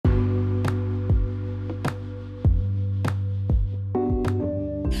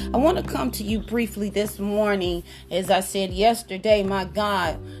I want to come to you briefly this morning. As I said yesterday, my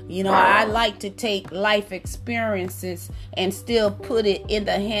God, I like to take life experiences and still put it in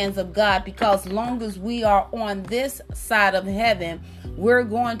the hands of God, because long as we are on this side of heaven, we're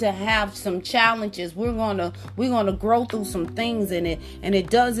going to have some challenges. We're going to grow through some things in it, and it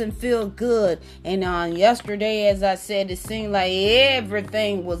doesn't feel good. And yesterday, as I said, it seemed like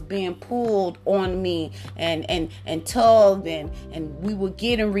everything was being pulled on me and tugged, and we were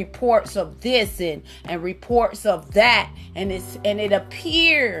getting reports of this and reports of that, and it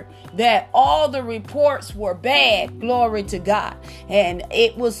appeared that all the reports were bad. Glory to God. And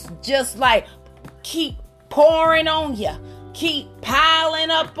it was just like keep pouring on you, keep piling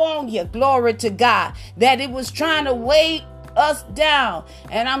up on you. Glory to God. That it was trying to weigh us down.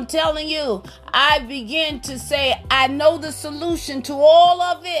 And I'm telling you, I begin to say, I know the solution to all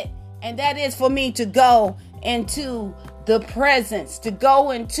of it. And that is for me to go into the presence, to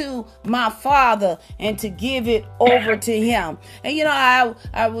go into my Father and to give it over to Him. And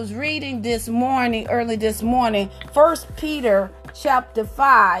I was reading early this morning, 1 Peter chapter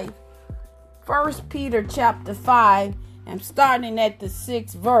 5. 1 Peter chapter 5, and starting at the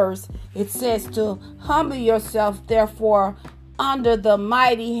 6th verse, it says to humble yourself, therefore, under the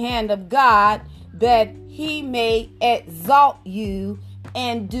mighty hand of God, that He may exalt you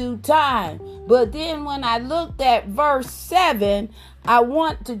in due time. But then when I looked at verse 7, I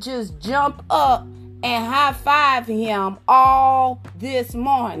want to just jump up and high five Him all this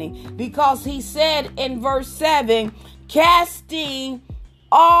morning, because He said in verse 7, casting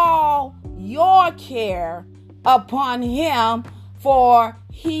all your care upon Him, for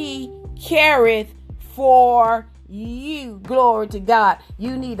He careth for you. Glory to God.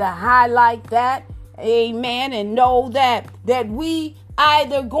 You need to highlight that. Amen. And know that we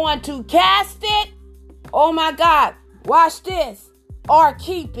either going to cast it, oh my God, watch this, or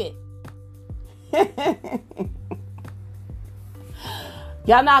keep it.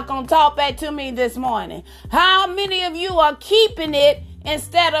 Y'all not going to talk back to me this morning. How many of you are keeping it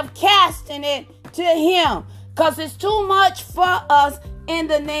instead of casting it to Him? Because it's too much for us in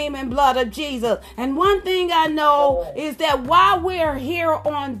the name and blood of Jesus. And one thing I know is that while we're here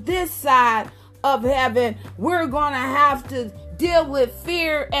on this side of heaven, we're going to have to deal with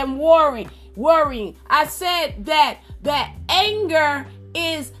fear and worrying. I said that anger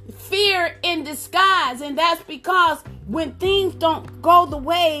is fear in disguise, and that's because when things don't go the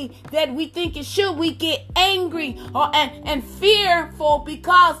way that we think it should, we get angry and fearful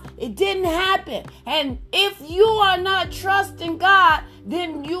because it didn't happen. And if you are not trusting God,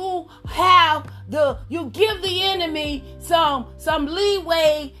 then you give the enemy some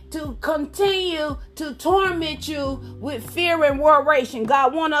leeway to continue to torment you with fear and worration.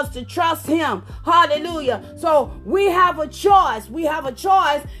 God wants us to trust Him. Hallelujah. So we have a choice. We have a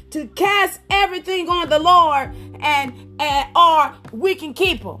choice to cast everything on the Lord or we can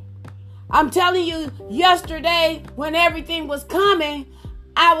keep Him. I'm telling you, yesterday when everything was coming,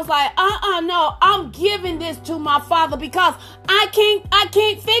 I was like, no, I'm giving this to my Father, because I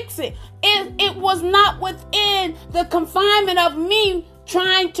can't fix it. It was not within the confinement of me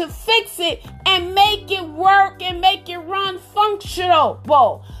trying to fix it and make it work and make it run functional.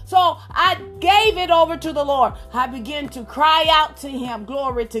 So I gave it over to the Lord. I began to cry out to Him.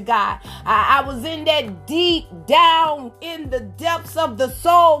 Glory to God. I was in that deep down in the depths of the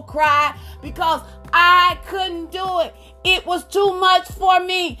soul cry, because I couldn't do it. It was too much for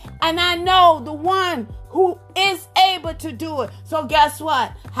me. And I know the one who is able to do it. So guess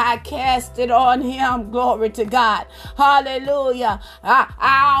what? I cast it on Him. Glory to God. Hallelujah.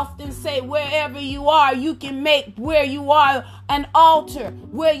 I often say, wherever you are, you can make where you are an altar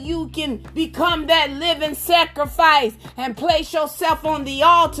where you can become that living sacrifice and place yourself on the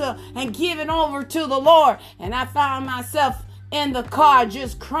altar and give it over to the Lord. And I found myself in the car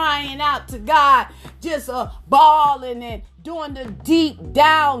just crying out to God, just bawling and doing the deep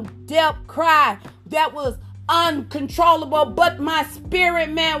down depth cry that was uncontrollable, but my spirit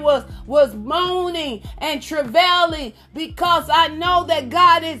man was moaning and travailing, because I know that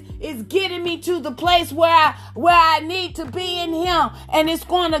God is getting me to the place where I need to be in Him. And we're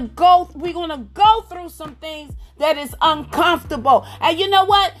gonna go through some things that is uncomfortable. And you know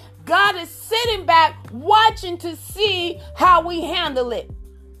what? God is sitting back watching to see how we handle it.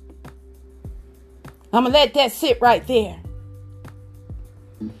 I'm going to let that sit right there.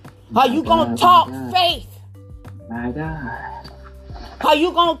 Are you going to talk faith? My God. Are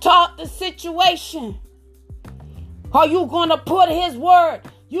you going to talk the situation? Are you going to put His word?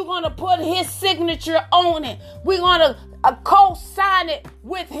 You're going to put His signature on it. We're going to co-sign it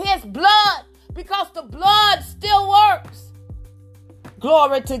with His blood, because the blood still works.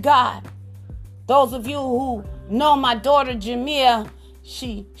 Glory to God. Those of you who know my daughter Jamia,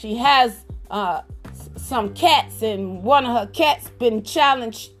 she has some cats, and one of her cats been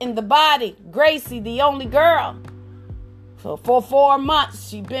challenged in the body. Gracie, the only girl. So for 4 months,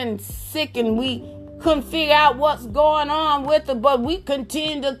 she been sick, and we couldn't figure out what's going on with her, but we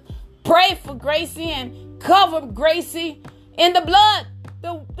continue to pray for Gracie and cover Gracie in the blood.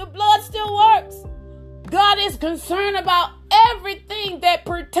 The blood still works. God is concerned about everything that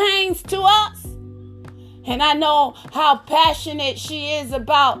pertains to us. And I know how passionate she is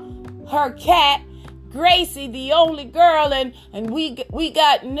about her cat, Gracie, the only girl. And we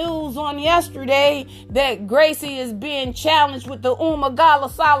got news on yesterday that Gracie is being challenged with the Umagala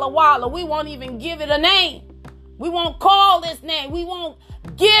Salawala. We won't even give it a name. We won't call this name. We won't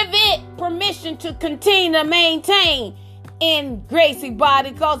give it permission to continue to maintain in Gracie's body,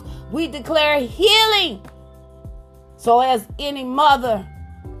 because we declare healing. So as any mother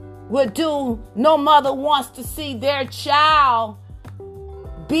would do, no mother wants to see their child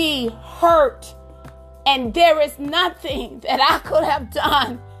be hurt. And there is nothing that I could have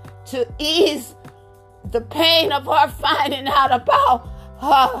done to ease the pain of her finding out about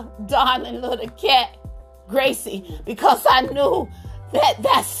her darling little cat, Gracie, because I knew that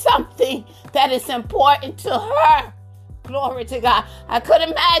that's something that is important to her. Glory to God. I could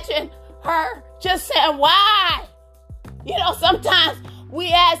imagine her just saying, why? You know, sometimes we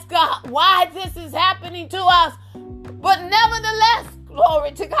ask God why this is happening to us. But nevertheless,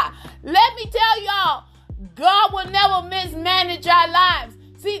 glory to God. Let me tell y'all, God will never mismanage our lives.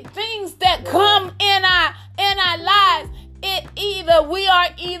 See, things that come in our lives, we are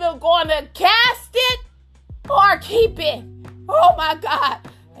either going to cast it or keep it. Oh my God.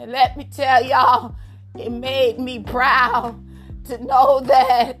 And let me tell y'all, it made me proud to know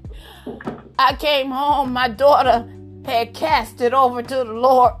that I came home, my daughter had cast it over to the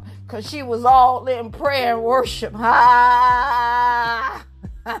Lord, because she was all in prayer and worship. Those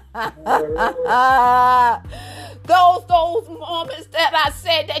moments that I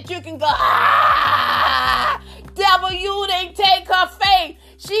said that you can go, devil, you didn't take her faith.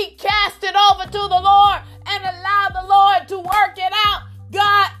 She cast it over to the Lord and allowed the Lord to work it out.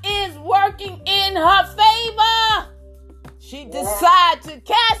 God is working in her favor. She decided to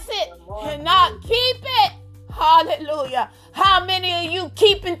cast it and not keep it. Hallelujah. How many of you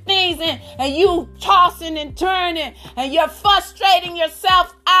keeping things and you tossing and turning and you're frustrating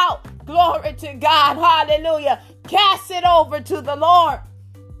yourself out? Glory to God. Hallelujah. Cast it over to the Lord,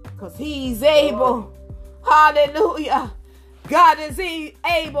 because he's able. Hallelujah. God is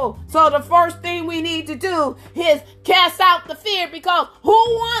able. So the first thing we need to do is cast out the fear, because who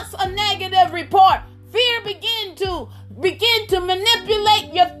wants a negative report? Fear begin to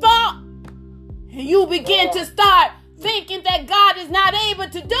manipulate your thought. And you begin to start thinking that God is not able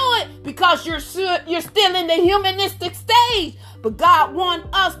to do it because you're still in the humanistic stage. But God wants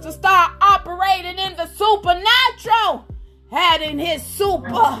us to start operating in the supernatural, adding his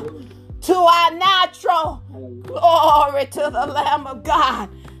super to our natural. Glory to the Lamb of God.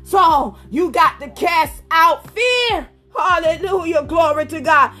 So you got to cast out fear. Hallelujah. Glory to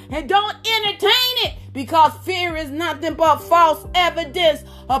God. And don't entertain it, because fear is nothing but false evidence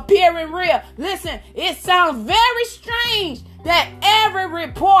appearing real. Listen, it sounds very strange that every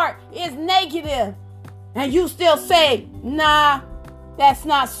report is negative, and you still say, nah, that's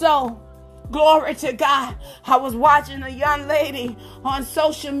not so. Glory to God. I was watching a young lady on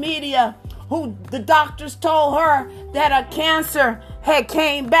social media who the doctors told her that her cancer had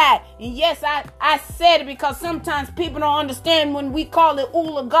came back. And yes, I said it because sometimes people don't understand when we call it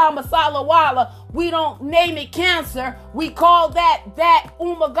Ulagama Salawala. We don't name it cancer. We call that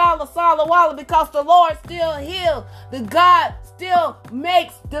Umagala Salawala because the Lord still heals. The God still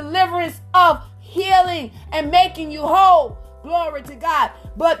makes deliverance of healing and making you whole. Glory to God.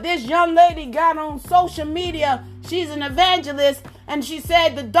 But this young lady got on social media. She's an evangelist. And she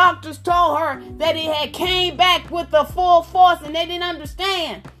said the doctors told her that it had came back with the full force and they didn't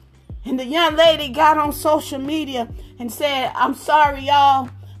understand. And the young lady got on social media and said, I'm sorry, y'all,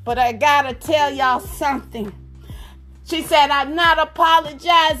 but I gotta tell y'all something. She said, I'm not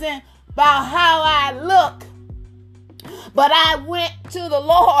apologizing about how I look, but I went to the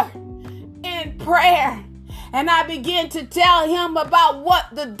Lord in prayer and I began to tell him about what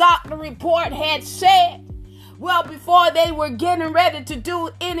the doctor report had said. Well, before they were getting ready to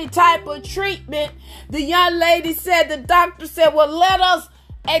do any type of treatment, the young lady said, the doctor said, well, let us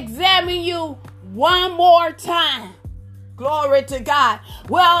examine you one more time. Glory to God.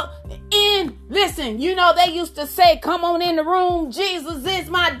 Well, listen, you know, they used to say, come on in the room, Jesus is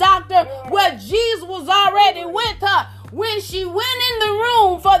my doctor. Well, Jesus was already with her when when she went in the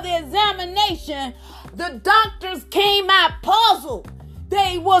room for the examination, the doctors came out puzzled.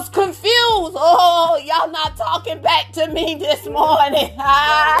 They was confused. Oh, y'all not talking back to me this morning.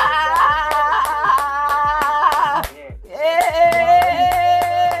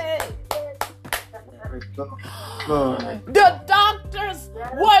 The doctors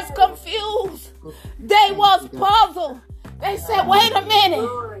was confused. They was puzzled. They said, wait a minute.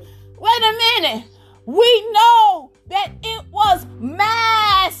 We know that it was a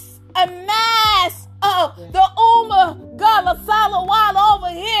mass of the Gala Salawat over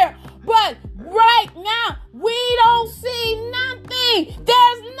here. But right now, we don't see nothing.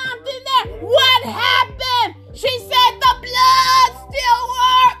 There's nothing there. What happened? She said the blood still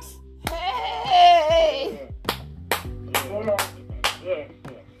works. Hey.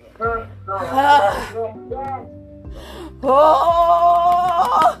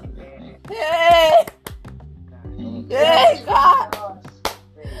 Oh. Hey. Hey, God.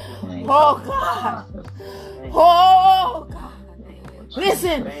 Oh, God. Oh, God.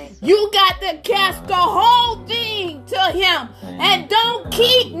 Listen, you got to cast the whole thing to him and don't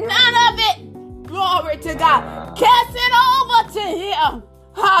keep none of it. Glory to God. Cast it over to him.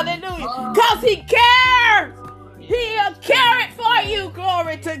 Hallelujah. Because he cares. He'll care it for you.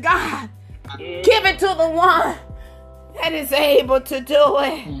 Glory to God. Give it to the one that is able to do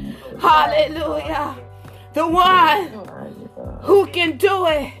it. Hallelujah. The one who can do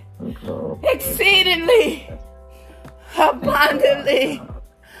it exceedingly, abundantly,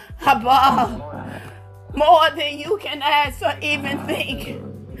 above, more than you can ask or even think.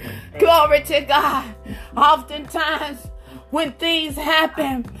 Glory to God. Oftentimes, when things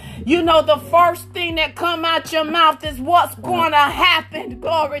happen, you know the first thing that come out your mouth is what's going to happen.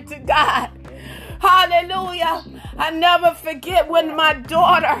 Glory to God. Hallelujah. I never forget when my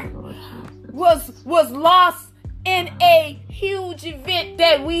daughter was lost in a huge event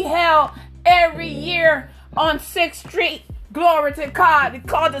that we held every year on 6th Street. Glory to God. It's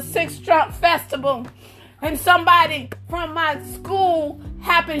called the 6th Trunk Festival. And somebody from my school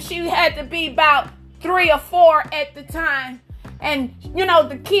happened. She had to be about 3 or 4 at the time. And, you know,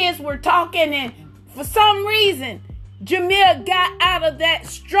 the kids were talking. And for some reason, Jamil got out of that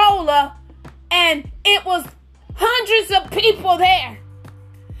stroller. And it was hundreds of people there.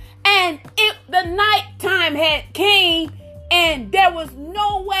 And the nighttime had came. And there was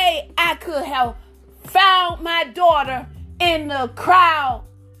no way I could have found my daughter in the crowd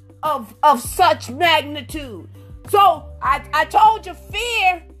of such magnitude. So I told you,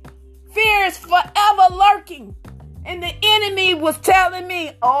 fear is forever lurking. And the enemy was telling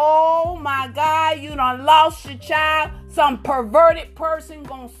me, oh my God, you done lost your child. Some perverted person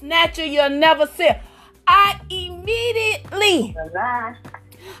gonna snatch her, you'll never see her. I immediately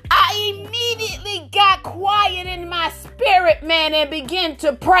got quiet in my spirit, man, and began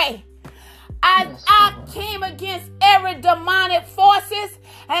to pray. I came against every demonic forces,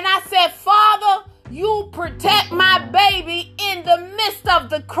 and I said, Father, you protect my baby in the midst of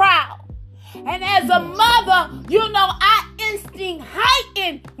the crowd. And as a mother, you know, our instinct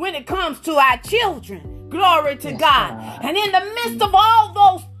heightened when it comes to our children. Glory to God. And in the midst of all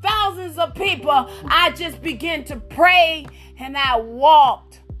those thousands of people, I just began to pray, and I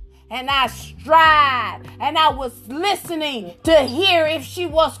walked. And I strived, and I was listening to hear if she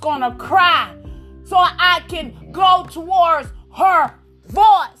was going to cry so I can go towards her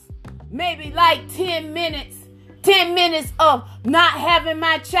voice. Maybe like 10 minutes of not having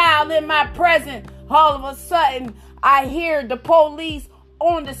my child in my presence. All of a sudden, I hear the police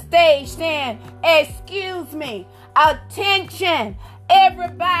on the stage saying, excuse me, attention,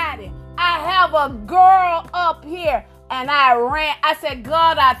 everybody. I have a girl up here. And I ran. I said,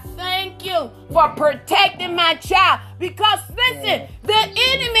 God, I thank you for protecting my child. Because, listen, the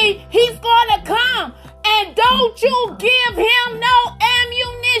enemy, he's going to come. And don't you give him no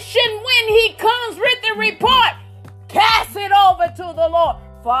ammunition when he comes with the report. Cast it over to the Lord.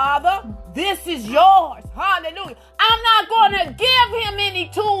 Father, this is yours. Hallelujah. I'm not going to give him any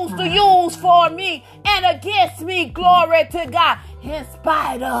tools to use for me and against me. Glory to God. In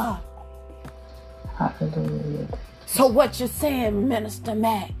spite of. Hallelujah. So what you're saying, Minister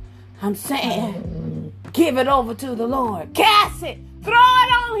Mac, I'm saying, give it over to the Lord. Cast it. Throw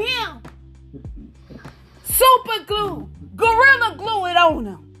it on him. Super glue. Gorilla glue it on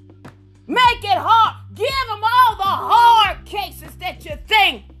him. Make it hard. Give him all the hard cases that you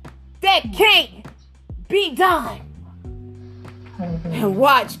think that can't be done. And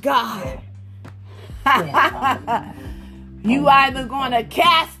watch God. You either going to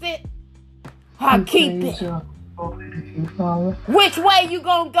cast it or keep it. Which way you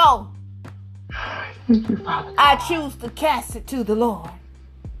gonna go? Thank you, Father. I choose to cast it to the Lord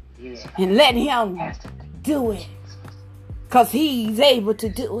and let him do it, because he's able to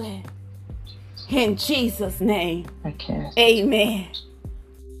do it. In Jesus' name, I cast. amen.